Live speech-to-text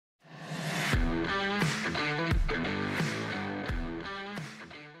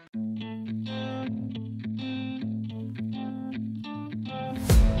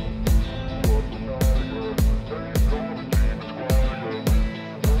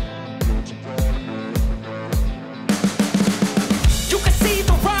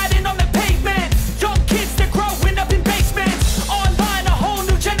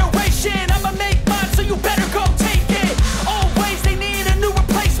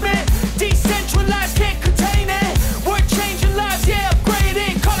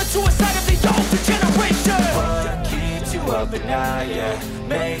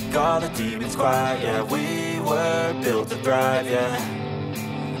quiet, yeah. We were built to thrive, yeah.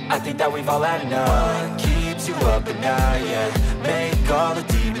 I think that we've all had enough. What keeps you up at night, yeah. Make all the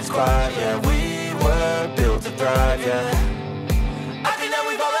demons quiet, yeah. We were built to thrive, yeah. I think that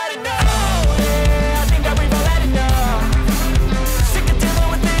we've all had enough. Oh, yeah, I think that we've all had enough. Sick of dealing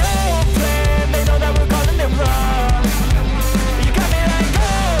with the old plan. They know that we're calling it wrong. You got me like,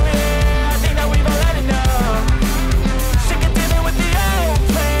 oh, yeah, I think that we've all had enough. Sick of dealing with the old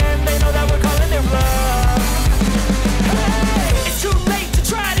plan. They know that we're calling it wrong. Hey, it's too late to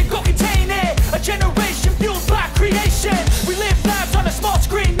try to go contain it. A generation fueled by creation. We live lives on a small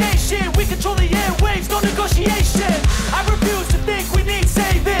screen nation. We control the airwaves, no negotiation. I refuse to think we need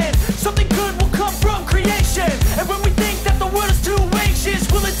saving. Something good will come from creation. And when we think that the world is too anxious,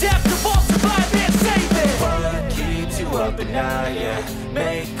 we'll adapt, evolve, survive and save it. What keeps you up at night, yeah.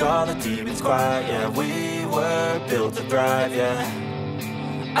 Make all the demons quiet, yeah. We were built to thrive, yeah.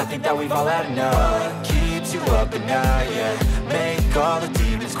 I think that we've all had enough. What keeps you up at night, yeah. Make all the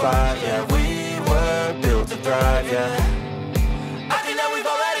demons quiet, yeah. We were built to thrive, yeah.